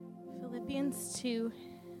Philippians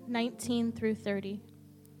 2:19 through 30.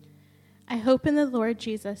 I hope in the Lord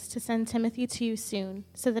Jesus to send Timothy to you soon,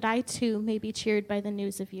 so that I too may be cheered by the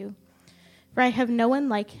news of you. For I have no one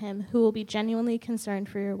like him who will be genuinely concerned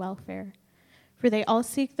for your welfare. For they all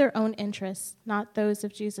seek their own interests, not those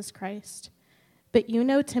of Jesus Christ. But you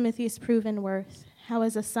know Timothy's proven worth, how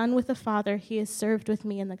as a son with a father he has served with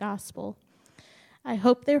me in the gospel. I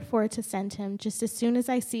hope therefore to send him just as soon as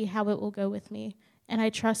I see how it will go with me, and I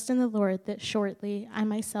trust in the Lord that shortly I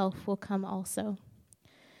myself will come also.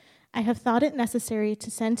 I have thought it necessary to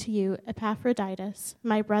send to you Epaphroditus,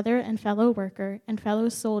 my brother and fellow worker and fellow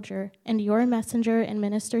soldier, and your messenger and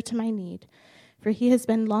minister to my need, for he has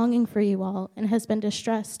been longing for you all and has been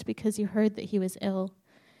distressed because you heard that he was ill.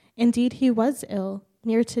 Indeed, he was ill,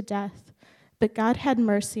 near to death, but God had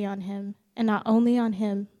mercy on him, and not only on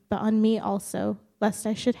him, but on me also, lest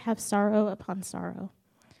I should have sorrow upon sorrow.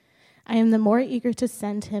 I am the more eager to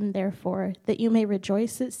send him, therefore, that you may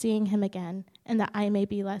rejoice at seeing him again, and that I may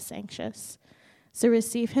be less anxious. So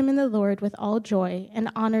receive him in the Lord with all joy,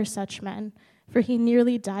 and honor such men, for he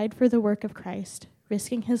nearly died for the work of Christ,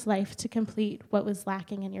 risking his life to complete what was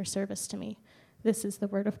lacking in your service to me. This is the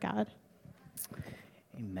word of God.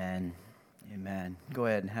 Amen. Amen. Go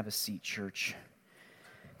ahead and have a seat, church.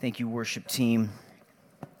 Thank you, worship team.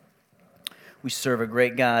 We serve a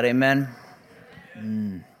great God. Amen.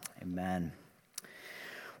 Amen.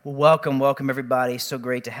 Well, welcome everybody. So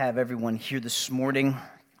great to have everyone here this morning.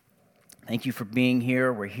 Thank you for being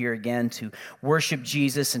here. We're here again to worship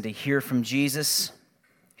Jesus and to hear from Jesus,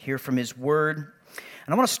 hear from his word.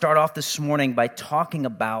 And I want to start off this morning by talking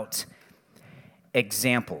about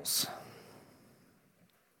examples.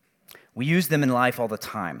 We use them in life all the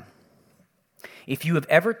time. If you have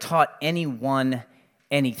ever taught anyone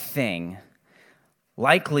anything,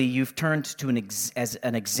 likely you've turned to as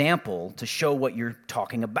an example to show what you're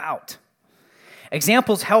talking about.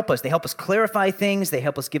 Examples help us. They help us clarify things. They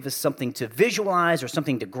help us give us something to visualize or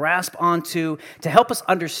something to grasp onto, to help us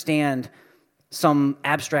understand some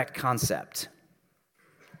abstract concept.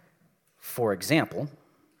 For example,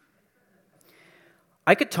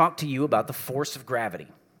 I could talk to you about the force of gravity.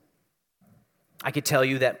 I could tell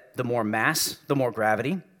you that the more mass, the more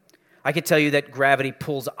gravity. I could tell you that gravity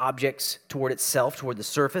pulls objects toward itself, toward the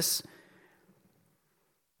surface.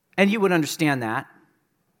 And you would understand that.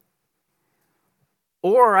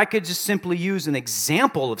 Or I could just simply use an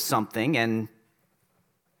example of something and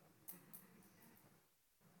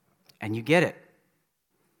you get it.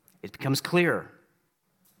 It becomes clearer.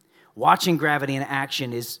 Watching gravity in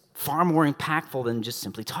action is far more impactful than just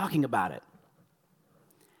simply talking about it.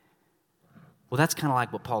 Well, that's kind of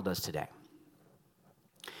like what Paul does today.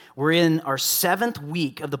 We're in our 7th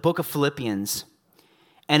week of the book of Philippians,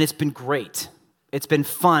 and it's been great. It's been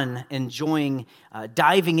fun enjoying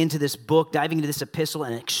diving into this book, diving into this epistle,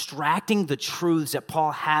 and extracting the truths that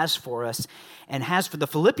Paul has for us and has for the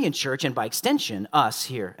Philippian church, and by extension, us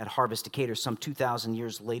here at Harvest Decatur some 2,000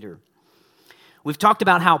 years later. We've talked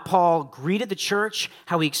about how Paul greeted the church,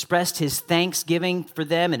 how he expressed his thanksgiving for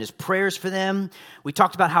them and his prayers for them. We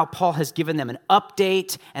talked about how Paul has given them an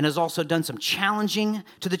update and has also done some challenging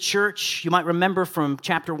to the church. You might remember from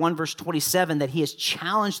chapter 1, verse 27, that he has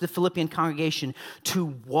challenged the Philippian congregation to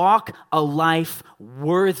walk a life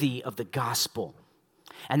worthy of the gospel.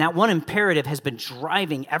 And that one imperative has been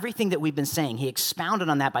driving everything that we've been saying. He expounded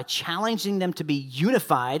on that by challenging them to be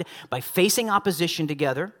unified, by facing opposition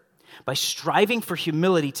together, by striving for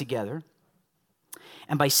humility together,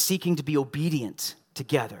 and by seeking to be obedient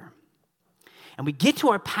together. And we get to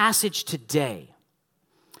our passage today,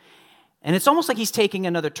 and it's almost like he's taking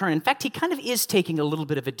another turn. In fact, he kind of is taking a little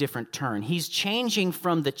bit of a different turn. He's changing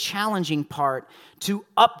from the challenging part to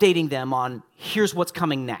updating them on here's what's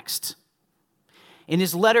coming next. In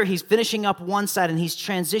his letter, he's finishing up one side, and he's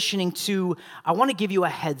transitioning to, I want to give you a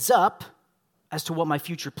heads up as to what my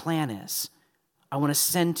future plan is. I want to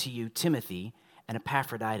send to you Timothy and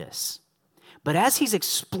Epaphroditus. But as he's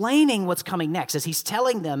explaining what's coming next, as he's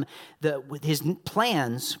telling them with his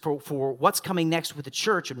plans for what's coming next with the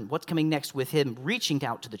church and what's coming next with him reaching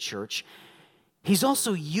out to the church, he's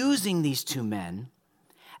also using these two men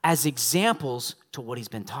as examples to what he's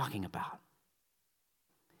been talking about.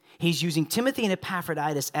 He's using Timothy and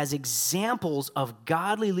Epaphroditus as examples of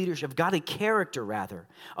godly leadership, of godly character rather,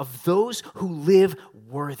 of those who live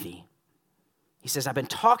worthy. He says, I've been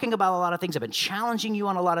talking about a lot of things. I've been challenging you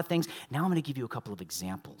on a lot of things. Now I'm going to give you a couple of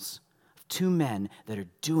examples of two men that are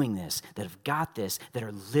doing this, that have got this, that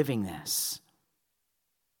are living this.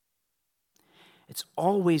 It's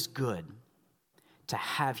always good to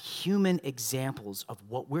have human examples of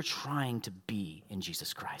what we're trying to be in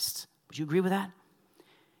Jesus Christ. Would you agree with that?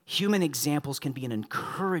 Human examples can be an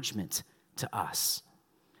encouragement to us.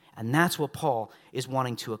 And that's what Paul is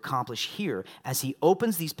wanting to accomplish here as he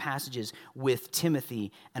opens these passages with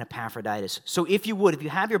Timothy and Epaphroditus. So if you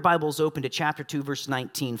have your Bibles open to chapter 2, verse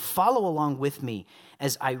 19, follow along with me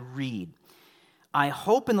as I read. I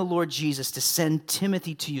hope in the Lord Jesus to send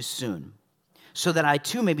Timothy to you soon, so that I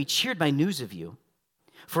too may be cheered by news of you.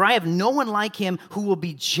 For I have no one like him who will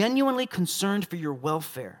be genuinely concerned for your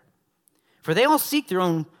welfare. For they all seek their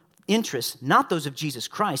own interests, not those of Jesus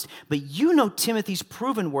Christ. But you know Timothy's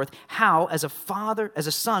proven worth, how as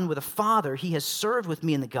a son with a father, he has served with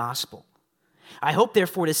me in the gospel. I hope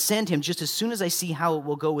therefore to send him just as soon as I see how it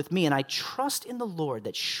will go with me, and I trust in the Lord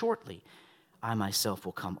that shortly I myself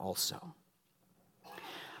will come also.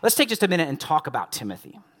 Let's take just a minute and talk about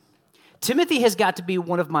Timothy. Timothy has got to be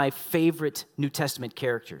one of my favorite New Testament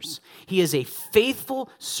characters. He is a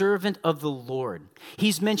faithful servant of the Lord.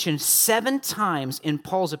 He's mentioned 7 times in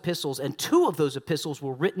Paul's epistles, and 2 of those epistles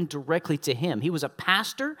were written directly to him. He was a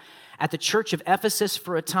pastor at the church of Ephesus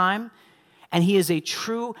for a time, and he is a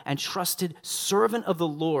true and trusted servant of the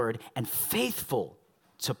Lord and faithful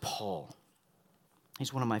to Paul.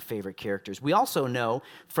 He's one of my favorite characters. We also know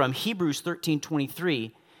from Hebrews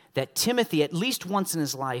 13:23 that Timothy, at least once in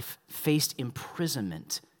his life, faced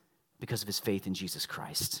imprisonment because of his faith in Jesus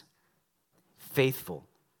Christ. Faithful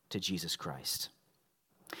to Jesus Christ.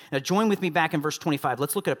 Now join with me back in verse 25.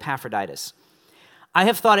 Let's look at Epaphroditus. I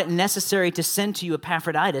have thought it necessary to send to you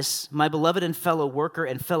Epaphroditus, my beloved and fellow worker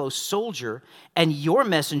and fellow soldier, and your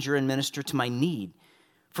messenger and minister to my need.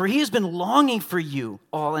 For he has been longing for you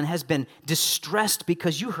all and has been distressed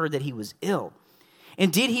because you heard that he was ill.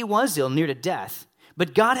 Indeed, he was ill, near to death.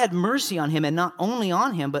 But God had mercy on him, and not only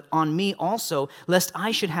on him, but on me also, lest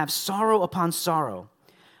I should have sorrow upon sorrow.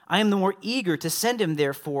 I am the more eager to send him,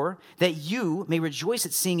 therefore, that you may rejoice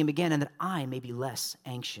at seeing him again, and that I may be less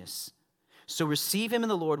anxious. So receive him in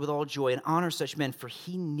the Lord with all joy, and honor such men, for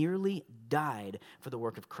he nearly died for the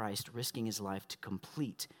work of Christ, risking his life to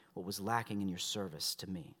complete what was lacking in your service to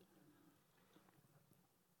me.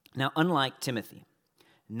 Now, unlike Timothy,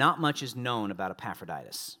 not much is known about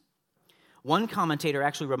Epaphroditus. One commentator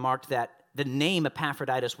actually remarked that the name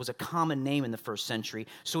Epaphroditus was a common name in the first century,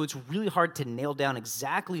 so it's really hard to nail down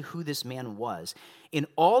exactly who this man was. In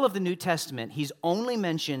all of the New Testament, he's only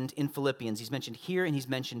mentioned in Philippians. He's mentioned here, and he's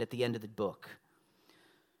mentioned at the end of the book.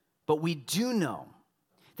 But we do know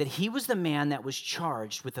that he was the man that was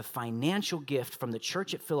charged with a financial gift from the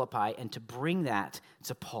church at Philippi and to bring that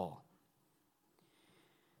to Paul.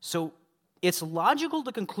 So it's logical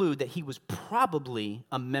to conclude that he was probably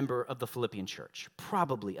a member of the Philippian church.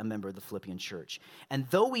 Probably a member of the Philippian church. And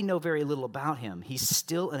though we know very little about him, he's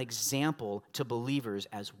still an example to believers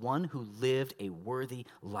as one who lived a worthy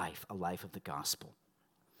life, a life of the gospel.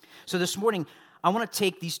 So this morning, I want to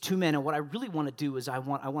take these 2 men, and what I really want to do is I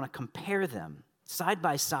want to compare them side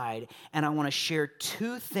by side, and I want to share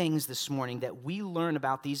 2 things this morning that we learn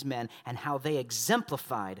about these men and how they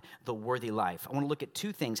exemplified the worthy life. I want to look at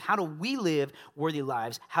 2 things. How do we live worthy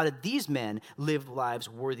lives? How did these men live lives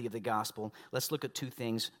worthy of the gospel? Let's look at 2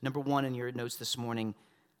 things. Number 1 in your notes this morning,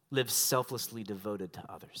 live selflessly devoted to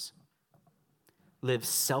others. Live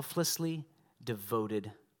selflessly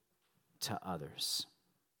devoted to others.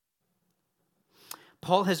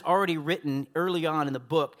 Paul has already written early on in the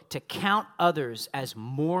book to count others as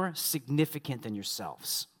more significant than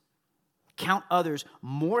yourselves. Count others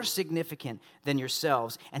more significant than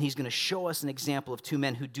yourselves, and he's going to show us an example of 2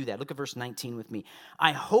 men who do that. Look at verse 19 with me.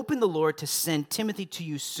 I hope in the Lord to send Timothy to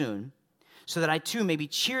you soon, so that I too may be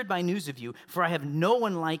cheered by news of you, for I have no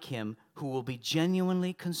one like him who will be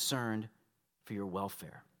genuinely concerned for your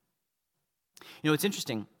welfare. You know, it's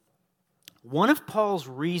interesting. One of Paul's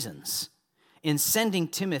reasons in sending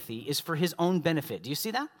Timothy is for his own benefit. Do you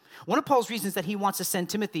see that? One of Paul's reasons that he wants to send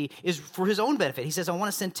Timothy is for his own benefit. He says, I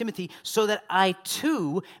want to send Timothy so that I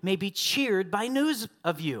too may be cheered by news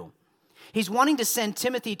of you. He's wanting to send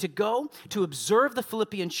Timothy to go to observe the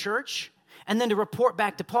Philippian church and then to report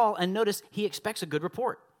back to Paul. And notice he expects a good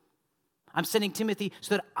report. I'm sending Timothy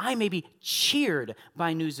so that I may be cheered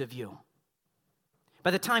by news of you. By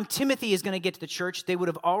the time Timothy is going to get to the church, they would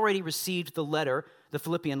have already received the letter, the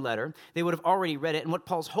Philippian letter. They would have already read it. And what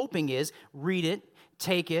Paul's hoping is read it,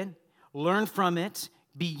 take it, learn from it,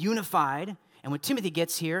 be unified. And when Timothy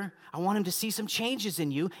gets here, I want him to see some changes in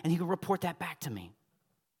you, and he can report that back to me.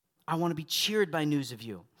 I want to be cheered by news of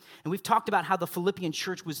you. And we've talked about how the Philippian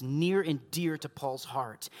church was near and dear to Paul's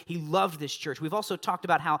heart. He loved this church. We've also talked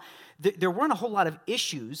about how there weren't a whole lot of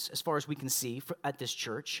issues, as far as we can see, at this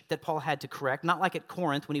church that Paul had to correct, not like at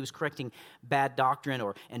Corinth when he was correcting bad doctrine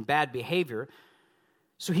and bad behavior.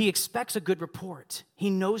 So he expects a good report.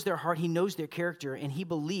 He knows their heart, he knows their character, and he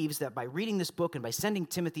believes that by reading this book and by sending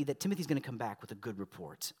Timothy, that Timothy's going to come back with a good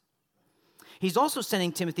report. He's also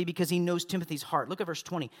sending Timothy because he knows Timothy's heart. Look at verse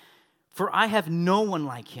 20. For I have no one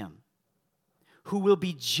like him who will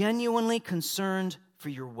be genuinely concerned for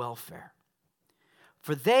your welfare.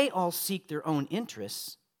 For they all seek their own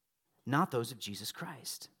interests, not those of Jesus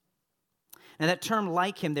Christ. Now that term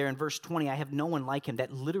like him there in verse 20, I have no one like him,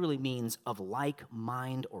 that literally means of like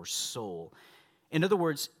mind or soul. In other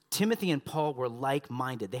words, Timothy and Paul were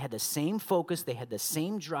like-minded. They had the same focus, they had the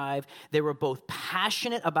same drive. They were both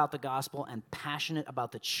passionate about the gospel and passionate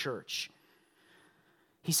about the church.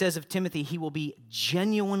 He says of Timothy, he will be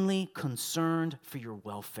genuinely concerned for your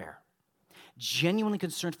welfare, genuinely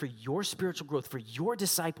concerned for your spiritual growth, for your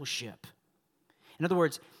discipleship. In other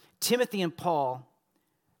words, Timothy and Paul,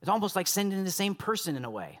 it's almost like sending the same person in a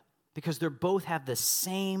way, because they both have the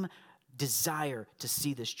same desire to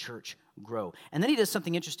see this church grow. And then he does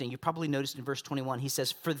something interesting. You probably noticed in verse 21, he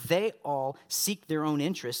says, for they all seek their own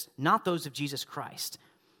interests, not those of Jesus Christ.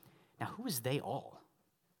 Now, who is they all?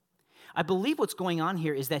 I believe what's going on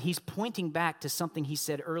here is that he's pointing back to something he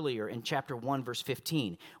said earlier in chapter 1, verse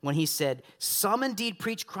 15, when he said, some indeed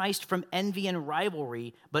preach Christ from envy and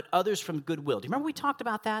rivalry, but others from goodwill. Do you remember we talked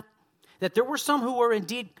about that? That there were some who were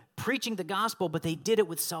indeed preaching the gospel, but they did it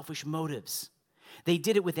with selfish motives. They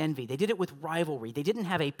did it with envy. They did it with rivalry. They didn't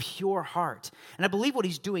have a pure heart. And I believe what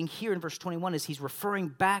he's doing here in verse 21 is he's referring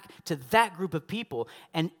back to that group of people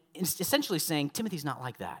and essentially saying, Timothy's not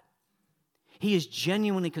like that. He is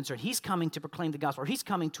genuinely concerned. He's coming to proclaim the gospel, or he's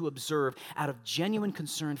coming to observe out of genuine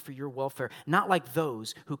concern for your welfare, not like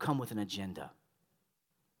those who come with an agenda.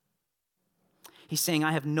 He's saying,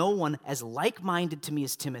 I have no one as like-minded to me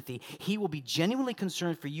as Timothy. He will be genuinely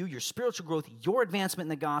concerned for you, your spiritual growth, your advancement in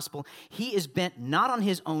the gospel. He is bent not on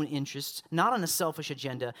his own interests, not on a selfish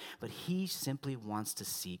agenda, but he simply wants to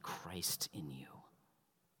see Christ in you.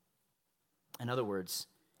 In other words,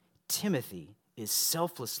 Timothy is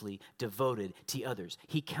selflessly devoted to others.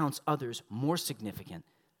 He counts others more significant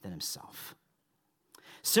than himself.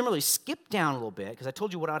 Similarly, skip down a little bit, because I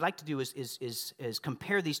told you what I'd like to do is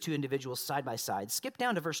compare these two individuals side by side. Skip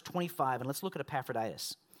down to verse 25, and let's look at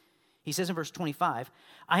Epaphroditus. He says in verse 25,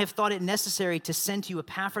 I have thought it necessary to send to you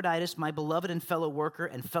Epaphroditus, my beloved and fellow worker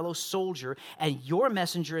and fellow soldier, and your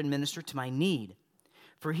messenger and minister to my need.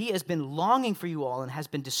 For he has been longing for you all and has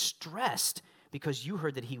been distressed because you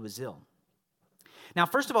heard that he was ill. Now,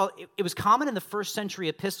 first of all, it was common in the first century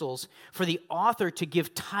epistles for the author to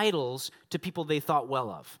give titles to people they thought well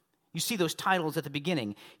of. You see those titles at the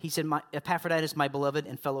beginning. He said, Epaphroditus, my beloved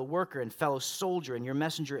and fellow worker and fellow soldier and your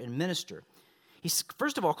messenger and minister. He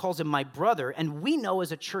first of all calls him my brother, and we know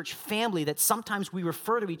as a church family that sometimes we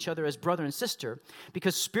refer to each other as brother and sister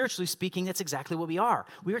because spiritually speaking, that's exactly what we are.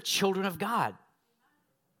 We are children of God.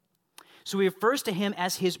 So he refers to him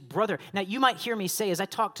as his brother. Now, you might hear me say, as I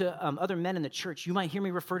talk to other men in the church, you might hear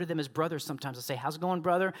me refer to them as brothers sometimes. I'll say, how's it going,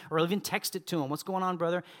 brother? Or I'll even text it to them. What's going on,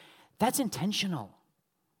 brother? That's intentional.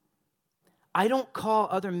 I don't call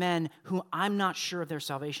other men who I'm not sure of their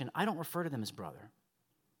salvation, I don't refer to them as brother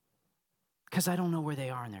because I don't know where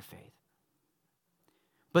they are in their faith.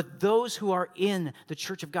 But those who are in the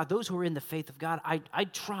church of God, those who are in the faith of God, I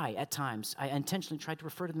try at times. I intentionally try to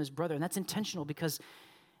refer to them as brother, and that's intentional because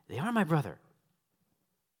they are my brother.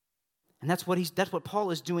 And that's what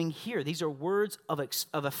Paul is doing here. These are words of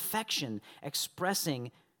affection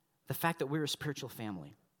expressing the fact that we're a spiritual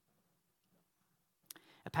family.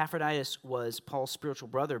 Epaphroditus was Paul's spiritual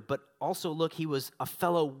brother, but also, look, he was a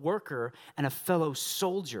fellow worker and a fellow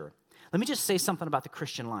soldier. Let me just say something about the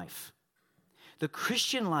Christian life. The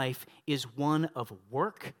Christian life is one of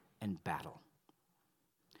work and battle.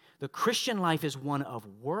 The Christian life is one of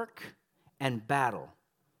work and battle.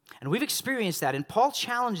 And we've experienced that, and Paul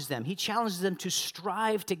challenges them. He challenges them to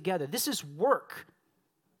strive together. This is work.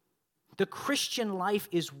 The Christian life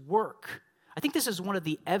is work. I think this is one of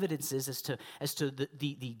the evidences as to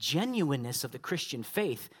the genuineness of the Christian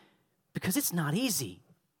faith, because it's not easy.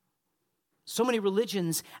 So many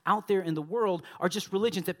religions out there in the world are just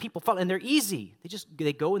religions that people follow, and they're easy.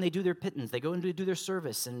 They go and they do their pittance. They go and they do their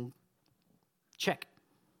service, and check.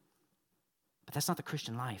 But that's not the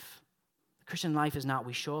Christian life. The Christian life is not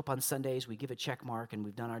we show up on Sundays, we give a check mark, and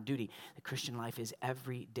we've done our duty. The Christian life is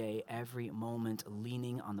every day, every moment,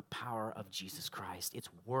 leaning on the power of Jesus Christ. It's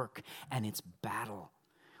work and it's battle.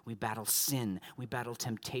 We battle sin, we battle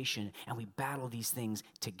temptation, and we battle these things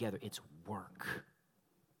together. It's work.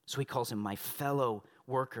 So he calls him my fellow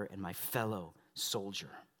worker and my fellow soldier.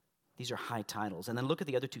 These are high titles. And then look at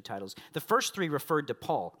the other two titles. The first three referred to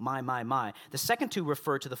Paul, my. The second two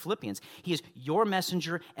refer to the Philippians. He is your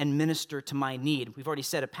messenger and minister to my need. We've already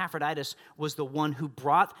said Epaphroditus was the one who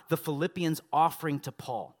brought the Philippians' offering to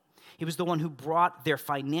Paul. He was the one who brought their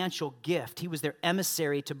financial gift. He was their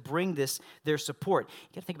emissary to bring their support.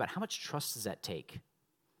 You got to think about how much trust does that take?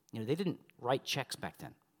 They didn't write checks back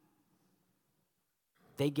then.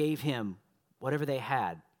 They gave him whatever they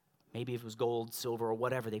had. Maybe if it was gold, silver, or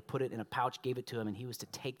whatever, they put it in a pouch, gave it to him, and he was to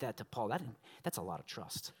take that to Paul. That's a lot of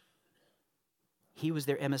trust. He was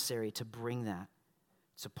their emissary to bring that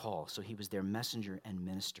to Paul, so he was their messenger and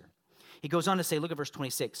minister. He goes on to say, look at verse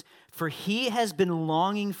 26, "For he has been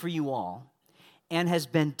longing for you all and has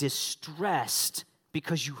been distressed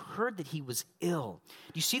because you heard that he was ill."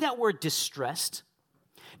 Do you see that word distressed?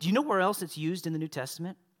 Do you know where else it's used in the New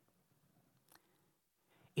Testament?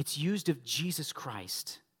 It's used of Jesus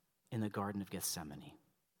Christ in the Garden of Gethsemane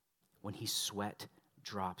when he sweat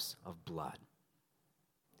drops of blood.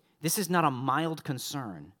 This is not a mild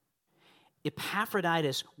concern.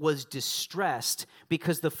 Epaphroditus was distressed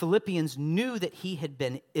because the Philippians knew that he had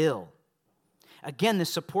been ill. Again,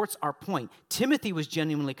 this supports our point. Timothy was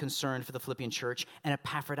genuinely concerned for the Philippian church, and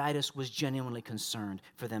Epaphroditus was genuinely concerned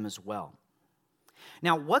for them as well.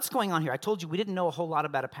 Now, what's going on here? I told you we didn't know a whole lot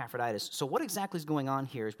about Epaphroditus. So what exactly is going on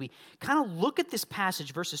here is we kind of look at this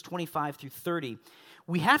passage, verses 25 through 30.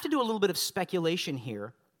 We have to do a little bit of speculation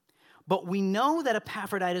here, but we know that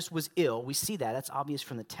Epaphroditus was ill. We see that. That's obvious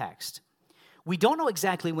from the text. We don't know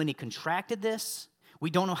exactly when he contracted this.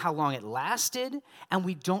 We don't know how long it lasted, and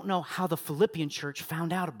we don't know how the Philippian church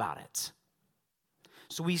found out about it.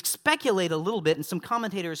 So we speculate a little bit, and some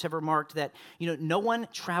commentators have remarked that, no one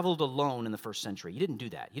traveled alone in the first century. You didn't do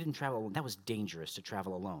that. You didn't travel alone. That was dangerous to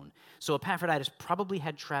travel alone. So Epaphroditus probably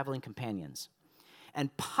had traveling companions.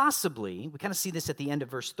 And possibly, we kind of see this at the end of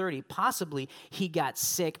verse 30, possibly he got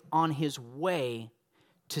sick on his way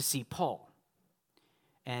to see Paul.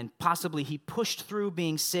 And possibly he pushed through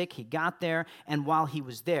being sick, he got there, and while he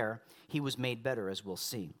was there, he was made better, as we'll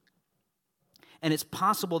see. And it's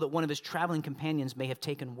possible that one of his traveling companions may have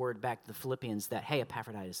taken word back to the Philippians that, hey,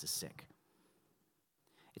 Epaphroditus is sick.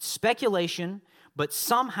 It's speculation, but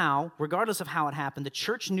somehow, regardless of how it happened, the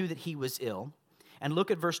church knew that he was ill. And look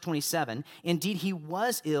at verse 27. Indeed, he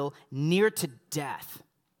was ill, near to death.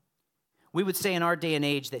 We would say in our day and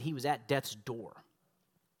age that he was at death's door.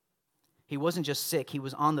 He wasn't just sick, he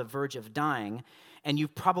was on the verge of dying. And you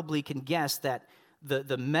probably can guess that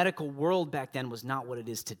the medical world back then was not what it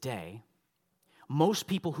is today. Most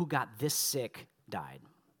people who got this sick died.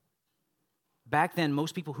 Back then,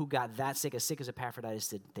 most people who got that sick as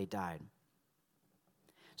Epaphroditus, they died.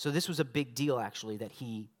 So this was a big deal, actually, that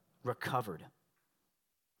he recovered.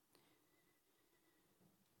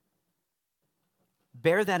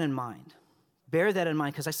 Bear that in mind. Bear that in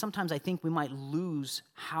mind, because sometimes I think we might lose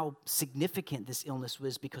how significant this illness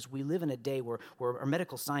was because we live in a day where our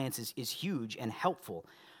medical science is huge and helpful.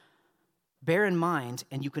 Bear in mind,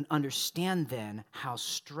 and you can understand then how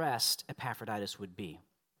stressed Epaphroditus would be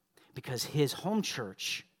because his home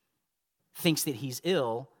church thinks that he's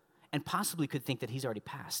ill and possibly could think that he's already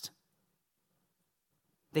passed.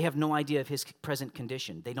 They have no idea of his present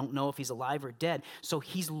condition. They don't know if he's alive or dead. So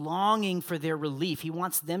he's longing for their relief. He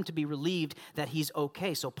wants them to be relieved that he's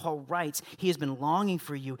okay. So Paul writes, he has been longing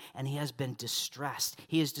for you and he has been distressed.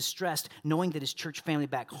 He is distressed knowing that his church family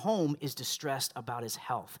back home is distressed about his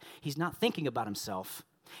health. He's not thinking about himself.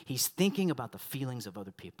 He's thinking about the feelings of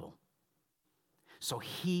other people. So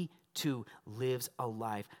he too lives a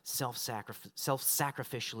life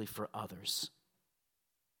self-sacrificially for others.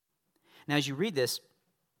 Now, as you read this,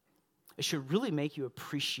 it should really make you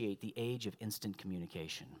appreciate the age of instant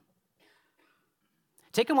communication.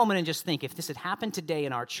 Take a moment and just think, if this had happened today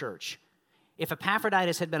in our church, if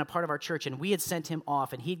Epaphroditus had been a part of our church and we had sent him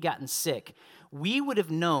off and he'd gotten sick, we would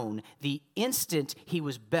have known the instant he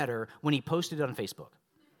was better when he posted it on Facebook.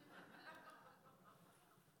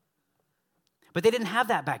 But they didn't have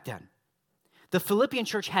that back then. The Philippian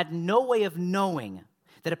church had no way of knowing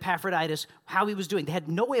that Epaphroditus, how he was doing. They had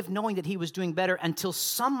no way of knowing that he was doing better until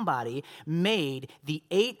somebody made the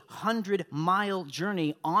 800-mile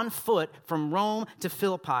journey on foot from Rome to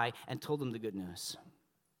Philippi and told them the good news.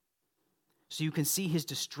 So you can see his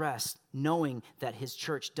distress knowing that his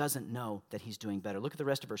church doesn't know that he's doing better. Look at the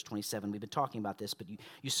rest of verse 27. We've been talking about this, but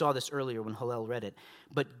you saw this earlier when Hillel read it.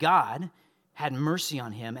 But God had mercy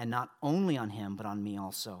on him, and not only on him, but on me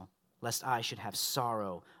also, lest I should have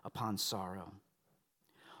sorrow upon sorrow.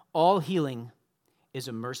 All healing is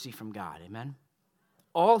a mercy from God, amen?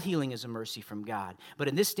 All healing is a mercy from God. But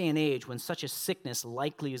in this day and age, when such a sickness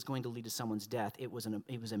likely is going to lead to someone's death, it was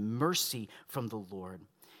a mercy from the Lord.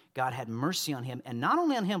 God had mercy on him, and not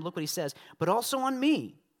only on him, look what he says, but also on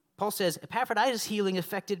me. Paul says, Epaphroditus' healing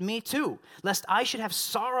affected me too, lest I should have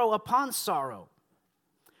sorrow upon sorrow.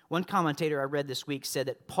 One commentator I read this week said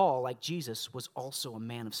that Paul, like Jesus, was also a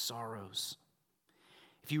man of sorrows.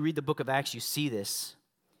 If you read the book of Acts, you see this.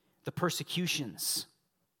 The persecutions,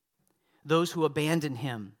 those who abandon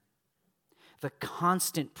him, the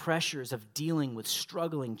constant pressures of dealing with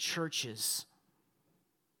struggling churches.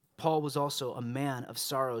 Paul was also a man of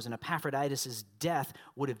sorrows, and Epaphroditus' death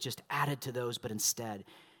would have just added to those, but instead,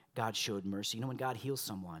 God showed mercy. You know, when God heals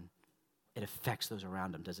someone, it affects those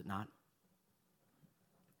around him, does it not?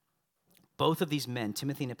 Both of these men,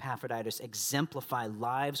 Timothy and Epaphroditus, exemplify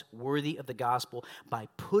lives worthy of the gospel by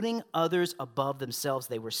putting others above themselves.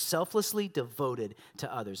 They were selflessly devoted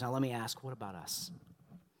to others. Now let me ask, what about us?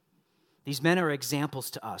 These men are examples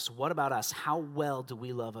to us. What about us? How well do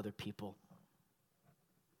we love other people?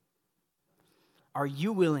 Are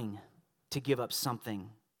you willing to give up something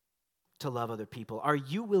to love other people? Are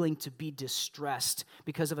you willing to be distressed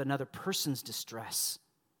because of another person's distress?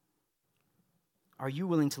 Are you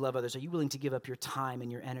willing to love others? Are you willing to give up your time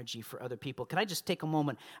and your energy for other people? Can I just take a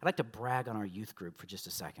moment? I'd like to brag on our youth group for just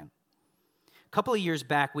a second. A couple of years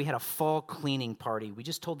back, we had a fall cleaning party. We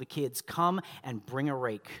just told the kids, come and bring a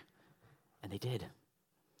rake. And they did.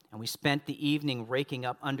 And we spent the evening raking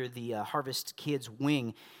up under the Harvest Kids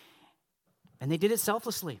wing. And they did it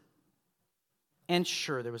selflessly. And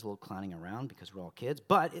sure, there was a little clowning around because we're all kids,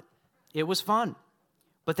 but it was fun.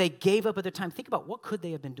 But they gave up of their time. Think about what could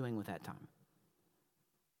they have been doing with that time?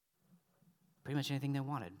 Pretty much anything they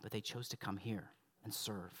wanted, but they chose to come here and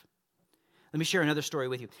serve. Let me share another story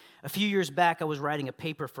with you. A few years back, I was writing a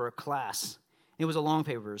paper for a class. It was a long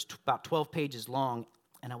paper. It was about 12 pages long,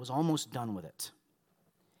 and I was almost done with it.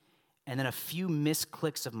 And then a few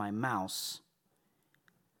misclicks of my mouse,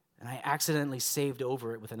 and I accidentally saved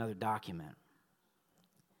over it with another document.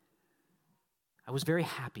 I was very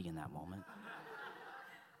happy in that moment.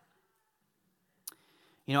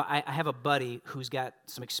 You know, I have a buddy who's got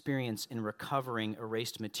some experience in recovering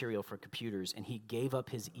erased material for computers, and he gave up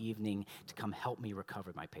his evening to come help me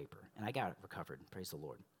recover my paper. And I got it recovered, praise the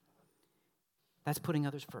Lord. That's putting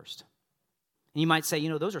others first. And you might say, you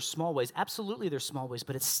know, those are small ways. Absolutely, they're small ways,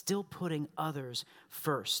 but it's still putting others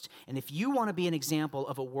first. And if you want to be an example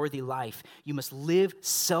of a worthy life, you must live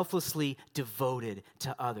selflessly devoted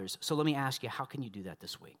to others. So let me ask you, how can you do that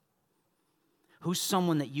this week? Who's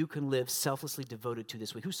someone that you can live selflessly devoted to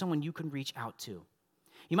this week? Who's someone you can reach out to?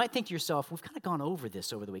 You might think to yourself, we've kind of gone over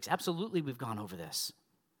this over the weeks. Absolutely, we've gone over this.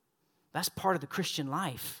 That's part of the Christian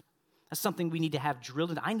life. That's something we need to have drilled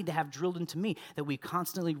in. I need to have drilled into me, that we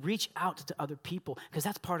constantly reach out to other people, because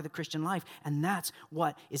that's part of the Christian life, and that's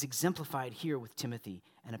what is exemplified here with Timothy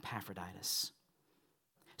and Epaphroditus.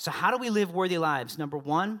 So how do we live worthy lives? Number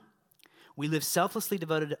one, we live selflessly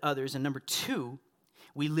devoted to others, and number two,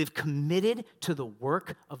 we live committed to the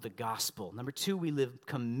work of the gospel. Number two, we live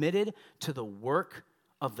committed to the work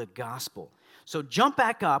of the gospel. So jump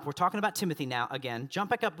back up. We're talking about Timothy now again. Jump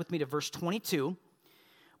back up with me to verse 22.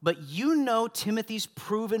 But you know Timothy's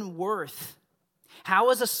proven worth. How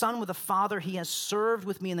as a son with a father he has served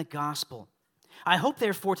with me in the gospel. I hope,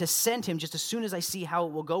 therefore, to send him just as soon as I see how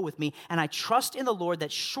it will go with me, and I trust in the Lord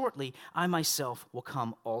that shortly I myself will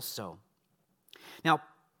come also. Now,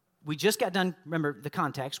 we just got done, remember the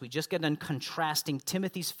context, we just got done contrasting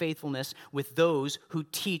Timothy's faithfulness with those who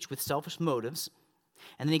teach with selfish motives.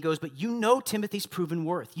 And then he goes, but you know Timothy's proven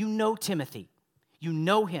worth. You know Timothy. You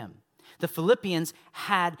know him. The Philippians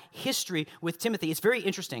had history with Timothy. It's very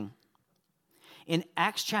interesting. In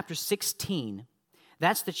Acts chapter 16,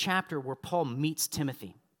 that's the chapter where Paul meets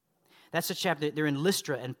Timothy. That's the chapter, they're in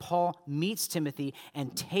Lystra, and Paul meets Timothy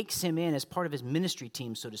and takes him in as part of his ministry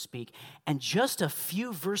team, so to speak. And just a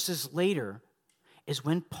few verses later is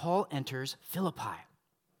when Paul enters Philippi.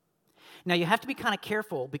 Now, you have to be kind of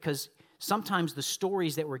careful, because sometimes the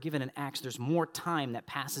stories that were given in Acts, there's more time that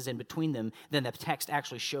passes in between them than the text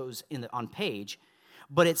actually shows on page.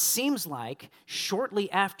 But it seems like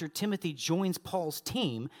shortly after Timothy joins Paul's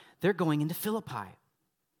team, they're going into Philippi.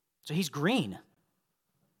 So he's green.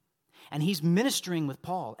 And he's ministering with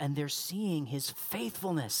Paul, and they're seeing his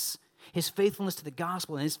faithfulness to the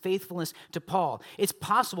gospel and his faithfulness to Paul. It's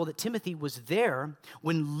possible that Timothy was there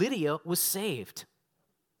when Lydia was saved.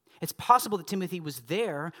 It's possible that Timothy was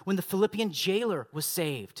there when the Philippian jailer was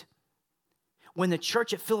saved, when the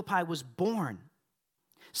church at Philippi was born.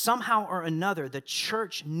 Somehow or another, the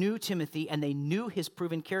church knew Timothy, and they knew his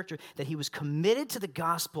proven character, that he was committed to the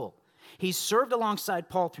gospel. He served alongside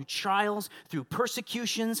Paul through trials, through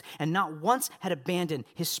persecutions, and not once had abandoned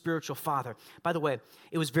his spiritual father. By the way,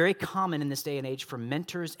 it was very common in this day and age for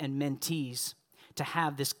mentors and mentees to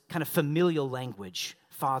have this kind of familial language,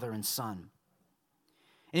 father and son.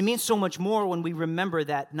 And it means so much more when we remember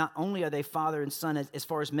that not only are they father and son as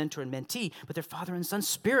far as mentor and mentee, but they're father and son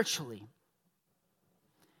spiritually.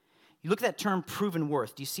 You look at that term proven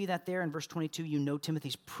worth. Do you see that there in verse 22? You know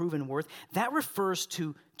Timothy's proven worth. That refers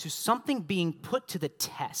to something being put to the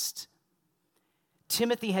test.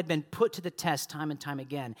 Timothy had been put to the test time and time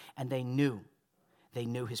again, and they knew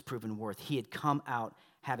his proven worth. He had come out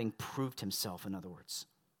having proved himself, in other words.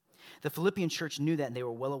 The Philippian church knew that, and they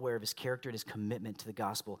were well aware of his character and his commitment to the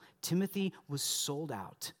gospel. Timothy was sold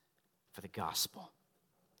out for the gospel.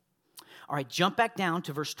 All right, jump back down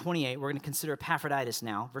to verse 28. We're going to consider Epaphroditus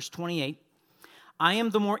now. Verse 28, I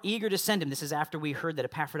am the more eager to send him. This is after we heard that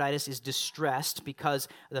Epaphroditus is distressed because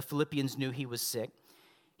the Philippians knew he was sick.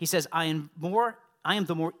 He says, I am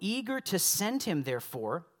the more eager to send him,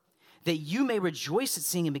 therefore, that you may rejoice at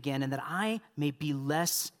seeing him again, and that I may be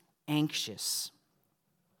less anxious.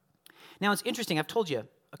 Now, it's interesting. I've told you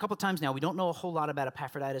a couple times now, we don't know a whole lot about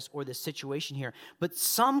Epaphroditus or this situation here, but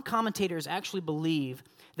some commentators actually believe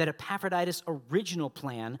that Epaphroditus' original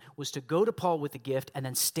plan was to go to Paul with the gift and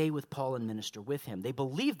then stay with Paul and minister with him. They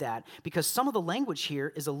believe that because some of the language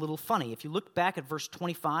here is a little funny. If you look back at verse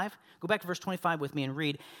 25, go back to verse 25 with me and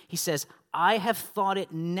read. He says, I have thought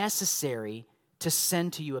it necessary to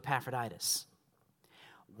send to you Epaphroditus.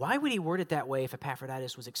 Why would he word it that way if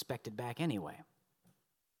Epaphroditus was expected back anyway?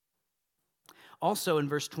 Also in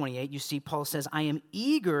verse 28, you see Paul says, I am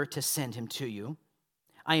eager to send him to you.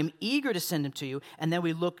 I am eager to send him to you. And then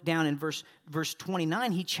we look down in verse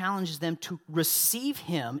 29, he challenges them to receive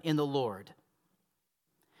him in the Lord.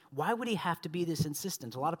 Why would he have to be this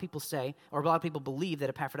insistent? A lot of people say, or a lot of people believe that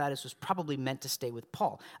Epaphroditus was probably meant to stay with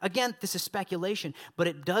Paul. Again, this is speculation, but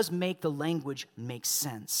it does make the language make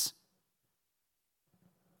sense.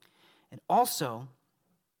 And also,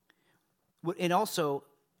 it also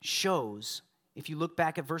shows, if you look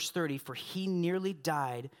back at verse 30, for he nearly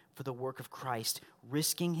died for the work of Christ,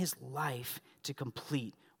 risking his life to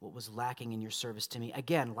complete what was lacking in your service to me.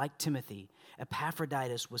 Again, like Timothy,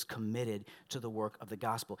 Epaphroditus was committed to the work of the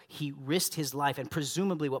gospel. He risked his life, and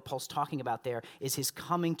presumably what Paul's talking about there is his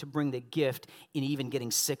coming to bring the gift and even getting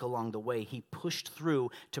sick along the way. He pushed through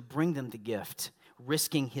to bring them the gift,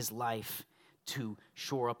 risking his life to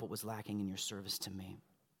shore up what was lacking in your service to me.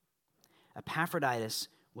 Epaphroditus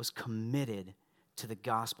was committed to the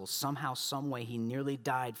gospel. Somehow, some way, he nearly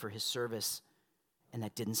died for his service, and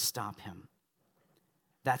that didn't stop him.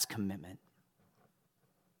 That's commitment.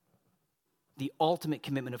 The ultimate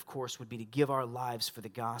commitment, of course, would be to give our lives for the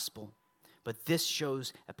gospel, but this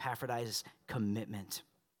shows Epaphroditus' commitment.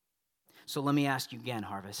 So let me ask you again,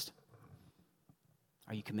 Harvest,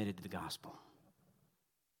 are you committed to the gospel?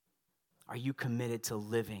 Are you committed to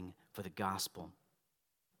living for the gospel?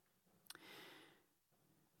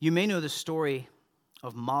 You may know the story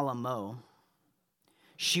of Mala Mo.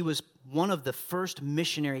 She was one of the first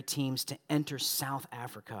missionary teams to enter South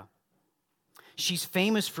Africa. She's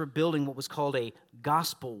famous for building what was called a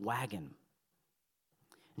gospel wagon.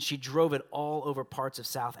 And she drove it all over parts of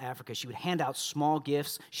South Africa. She would hand out small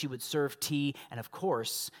gifts, she would serve tea, and of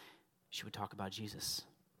course, she would talk about Jesus.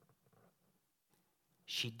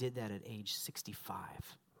 She did that at age 65,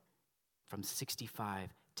 from 65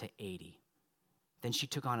 to 80. Then she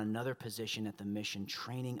took on another position at the mission,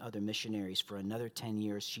 training other missionaries for another 10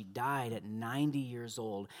 years. She died at 90 years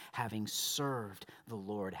old, having served the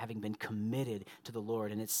Lord, having been committed to the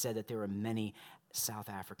Lord. And it's said that there were many South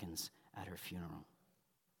Africans at her funeral.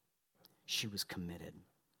 She was committed.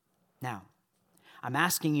 Now, I'm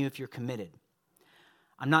asking you if you're committed.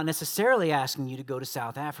 I'm not necessarily asking you to go to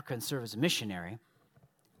South Africa and serve as a missionary,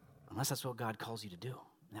 unless that's what God calls you to do.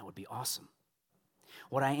 And that would be awesome.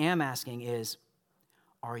 What I am asking is,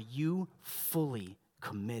 are you fully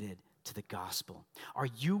committed to the gospel? Are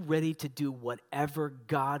you ready to do whatever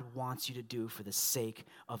God wants you to do for the sake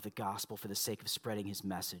of the gospel, for the sake of spreading his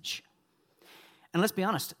message? And let's be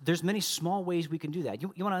honest, there's many small ways we can do that.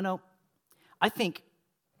 You want to know? I think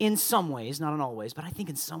in some ways, not in all ways, but I think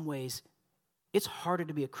in some ways, it's harder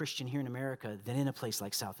to be a Christian here in America than in a place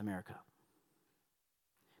like South America.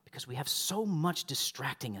 Because we have so much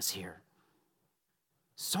distracting us here.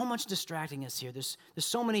 So much distracting us here. There's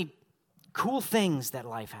so many cool things that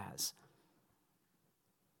life has.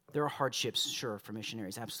 There are hardships, sure, for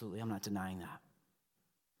missionaries. Absolutely. I'm not denying that.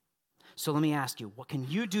 So let me ask you, what can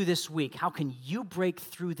you do this week? How can you break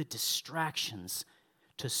through the distractions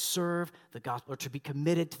to serve the gospel, or to be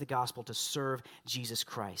committed to the gospel, to serve Jesus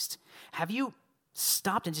Christ. Have you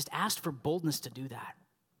stopped and just asked for boldness to do that?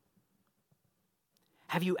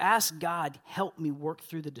 Have you asked God, help me work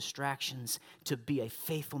through the distractions to be a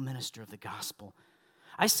faithful minister of the gospel?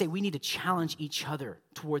 I say we need to challenge each other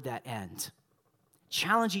toward that end.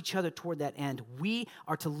 Challenge each other toward that end. We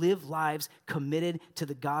are to live lives committed to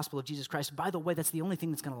the gospel of Jesus Christ. By the way, that's the only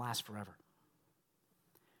thing that's going to last forever.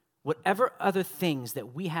 Whatever other things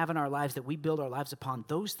that we have in our lives that we build our lives upon,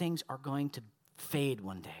 those things are going to fade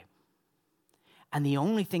one day. And the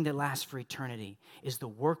only thing that lasts for eternity is the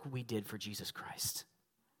work we did for Jesus Christ.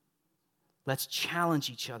 Let's challenge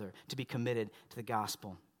each other to be committed to the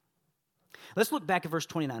gospel. Let's look back at verse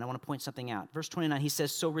 29. I want to point something out. Verse 29, he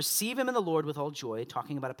says, so receive him in the Lord with all joy,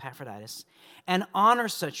 talking about Epaphroditus, and honor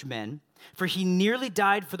such men, for he nearly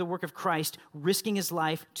died for the work of Christ, risking his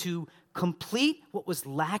life to complete what was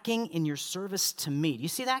lacking in your service to me. Do you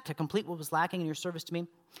see that? To complete what was lacking in your service to me?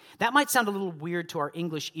 That might sound a little weird to our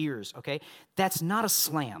English ears, okay? That's not a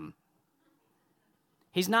slam.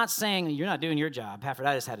 He's not saying, you're not doing your job.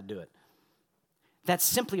 Epaphroditus had to do it. That's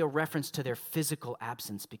simply a reference to their physical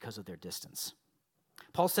absence because of their distance.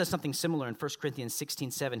 Paul says something similar in 1 Corinthians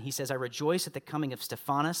 16:7. He says, I rejoice at the coming of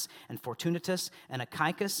Stephanas and Fortunatus and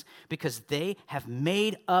Achaicus because they have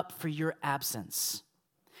made up for your absence.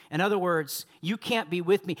 In other words, you can't be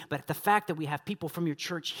with me, but the fact that we have people from your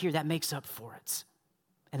church here, that makes up for it.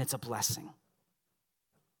 And it's a blessing.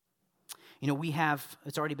 You know, we have,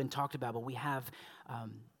 it's already been talked about, but we have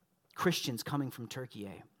Christians coming from Turkey.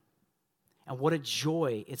 And what a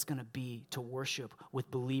joy it's going to be to worship with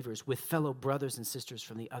believers, with fellow brothers and sisters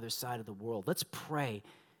from the other side of the world. Let's pray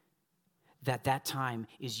that that time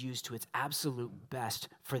is used to its absolute best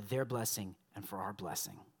for their blessing and for our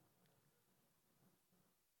blessing.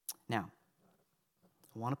 Now,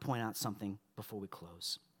 I want to point out something before we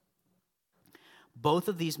close. Both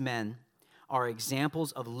of these men are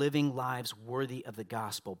examples of living lives worthy of the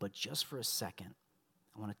gospel, but just for a second,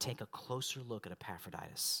 I want to take a closer look at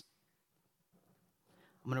Epaphroditus.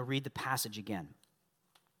 I'm going to read the passage again.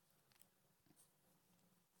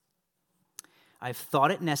 I've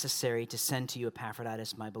thought it necessary to send to you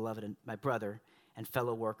Epaphroditus, my beloved and my brother and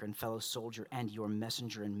fellow worker and fellow soldier and your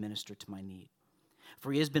messenger and minister to my need.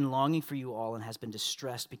 For he has been longing for you all and has been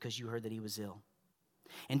distressed because you heard that he was ill.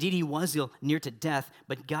 Indeed, he was ill, near to death,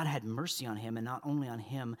 but God had mercy on him, and not only on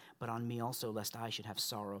him, but on me also, lest I should have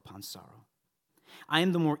sorrow upon sorrow. I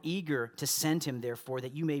am the more eager to send him, therefore,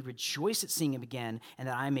 that you may rejoice at seeing him again, and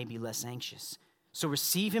that I may be less anxious. So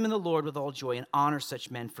receive him in the Lord with all joy and honor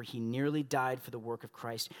such men, for he nearly died for the work of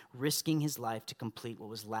Christ, risking his life to complete what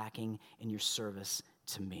was lacking in your service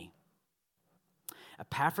to me.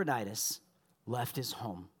 Epaphroditus left his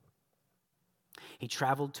home. He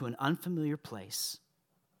traveled to an unfamiliar place.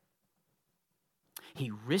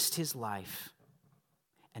 He risked his life,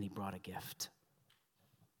 and he brought a gift.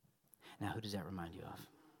 Now, who does that remind you of?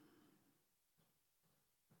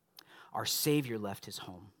 Our Savior left his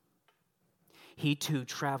home. He too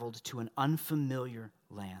traveled to an unfamiliar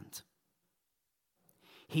land.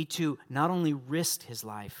 He too not only risked his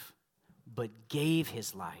life, but gave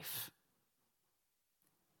his life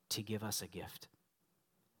to give us a gift,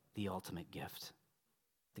 the ultimate gift,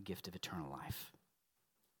 the gift of eternal life.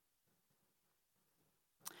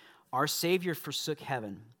 Our Savior forsook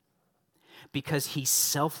heaven because he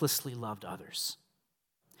selflessly loved others.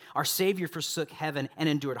 Our Savior forsook heaven and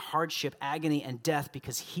endured hardship, agony, and death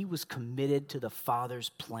because he was committed to the Father's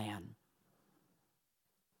plan.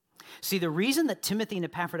 See, the reason that Timothy and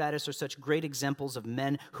Epaphroditus are such great examples of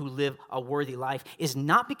men who live a worthy life is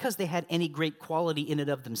not because they had any great quality in and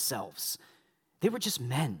of themselves. They were just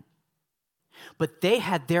men. But they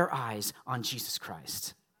had their eyes on Jesus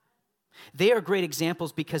Christ. They are great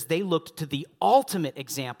examples because they looked to the ultimate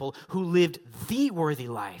example who lived the worthy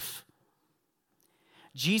life.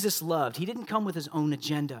 Jesus loved. He didn't come with his own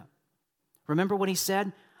agenda. Remember what he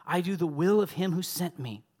said? I do the will of him who sent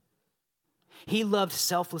me. He loved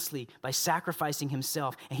selflessly by sacrificing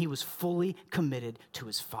himself, and he was fully committed to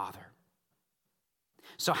his Father.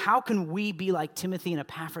 So how can we be like Timothy and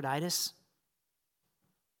Epaphroditus?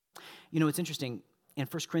 You know, it's interesting. In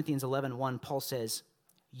 1 Corinthians 11:1, Paul says,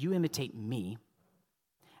 you imitate me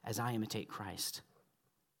as I imitate Christ.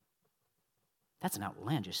 That's an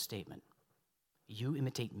outlandish statement. You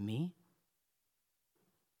imitate me?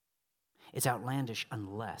 It's outlandish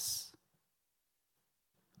unless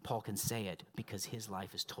Paul can say it because his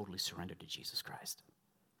life is totally surrendered to Jesus Christ.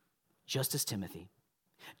 Just as Timothy,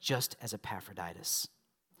 just as Epaphroditus.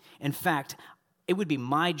 In fact, It would be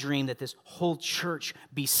my dream that this whole church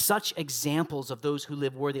be such examples of those who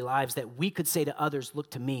live worthy lives that we could say to others,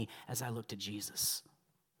 look to me as I look to Jesus.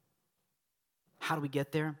 How do we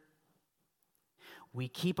get there? We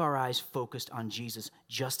keep our eyes focused on Jesus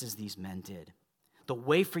just as these men did. The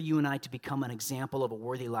way for you and I to become an example of a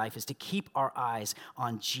worthy life is to keep our eyes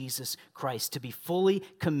on Jesus Christ, to be fully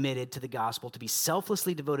committed to the gospel, to be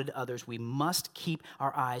selflessly devoted to others. We must keep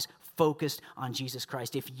our eyes focused on Jesus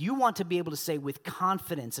Christ. If you want to be able to say with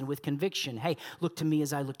confidence and with conviction, hey, look to me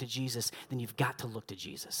as I look to Jesus, then you've got to look to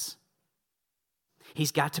Jesus.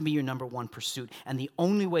 He's got to be your number one pursuit. And the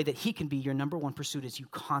only way that he can be your number one pursuit is you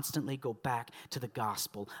constantly go back to the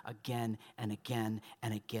gospel again and again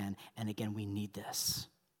and again and again. We need this.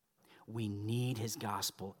 We need his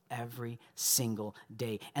gospel every single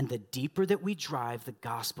day. And the deeper that we drive the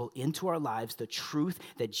gospel into our lives, the truth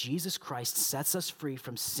that Jesus Christ sets us free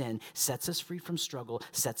from sin, sets us free from struggle,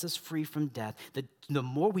 sets us free from death, the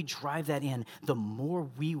more we drive that in, the more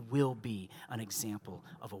we will be an example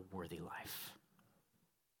of a worthy life.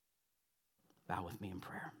 Bow with me in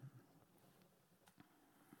prayer.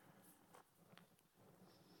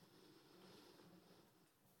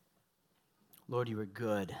 Lord, you are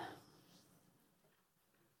good.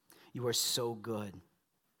 You are so good.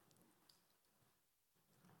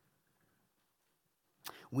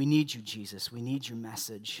 We need you, Jesus. We need your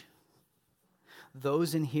message.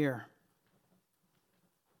 Those in here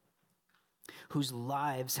whose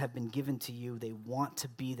lives have been given to you, they want to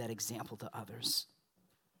be that example to others.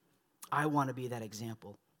 I want to be that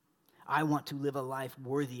example. I want to live a life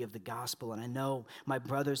worthy of the gospel, and I know my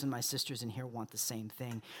brothers and my sisters in here want the same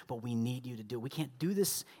thing, but we need you to do it. We can't do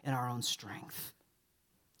this in our own strength.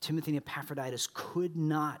 Timothy and Epaphroditus could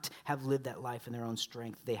not have lived that life in their own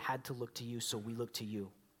strength. They had to look to you, so we look to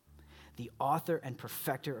you, the author and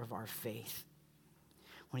perfecter of our faith.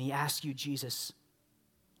 When he asks you, Jesus,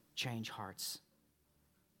 change hearts.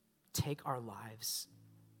 Take our lives.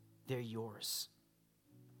 They're yours.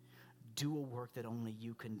 Do a work that only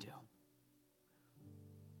you can do.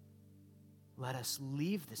 Let us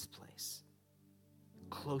leave this place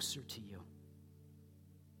closer to you.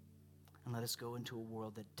 And let us go into a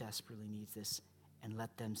world that desperately needs this, and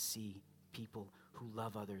let them see people who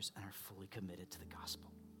love others and are fully committed to the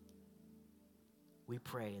gospel. We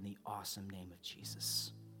pray in the awesome name of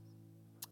Jesus.